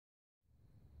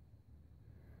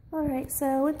Alright, so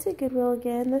I went to Goodwill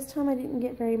again. This time I didn't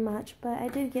get very much, but I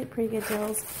did get pretty good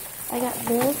deals. I got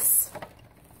this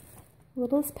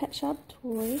Littlest Pet Shop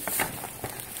toy.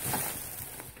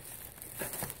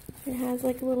 It has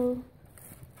like little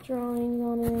drawings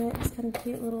on it. It's kind of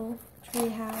cute little tree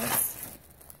house.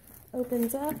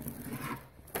 Opens up.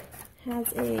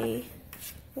 Has a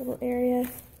little area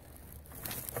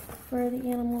for the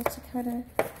animals to kind of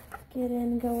get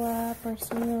in, go up, or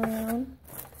swing around.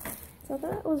 So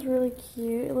that was really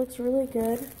cute. It looks really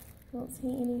good. I don't see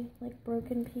any like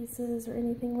broken pieces or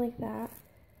anything like that.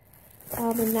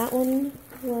 And that one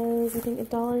was, I think,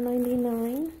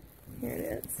 $1.99. Here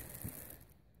it is.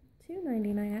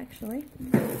 $2.99 actually.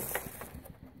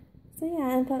 So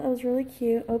yeah, I thought that was really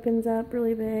cute. Opens up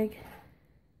really big.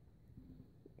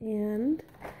 And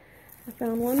I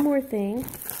found one more thing.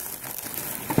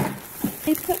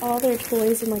 They put all their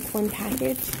toys in like one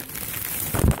package.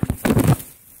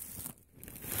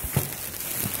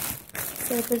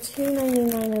 So for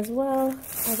 $2.99 as well,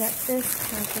 I got this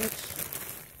package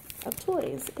of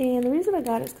toys. And the reason I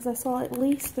got it is because I saw at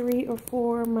least 3 or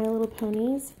 4 My Little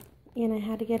Ponies. And I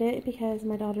had to get it because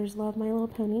my daughters love My Little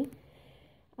Pony.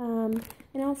 And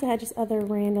I also had just other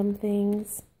random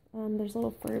things. There's a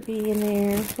little Furby in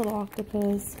there, little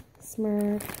octopus,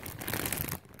 Smurf,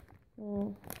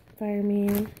 little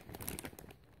fireman.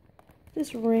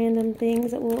 Just random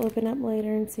things that we'll open up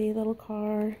later and see. Little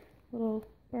car, little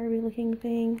Barbie looking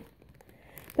thing.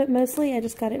 But mostly I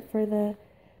just got it for the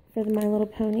My Little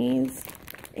Ponies.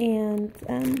 And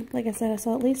like I said, I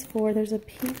saw at least 4. There's a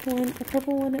pink one, a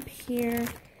purple one up here,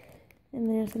 and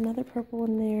there's another purple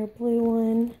one there, blue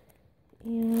one,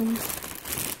 and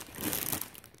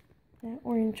that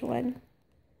orange one,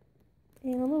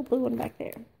 and a little blue one back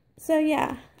there. So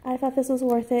yeah, I thought this was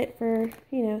worth it for,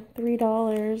 you know, $3,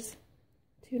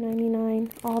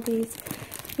 $2.99. All these,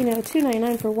 you know,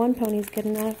 $2.99 for one pony is good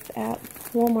enough at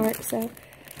Walmart. So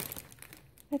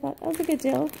I thought that was a good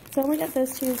deal. So I only got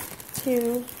those two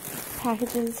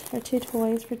packages or 2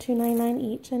 toys for $2.99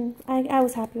 each, and I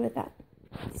was happy with that.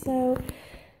 So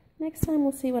next time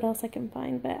we'll see what else I can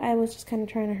find, but I was just kind of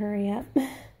trying to hurry up.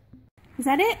 Is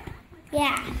that it?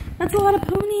 Yeah. That's a lot of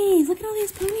ponies. Look at all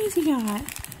these ponies you got.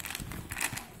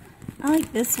 I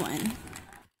like this one.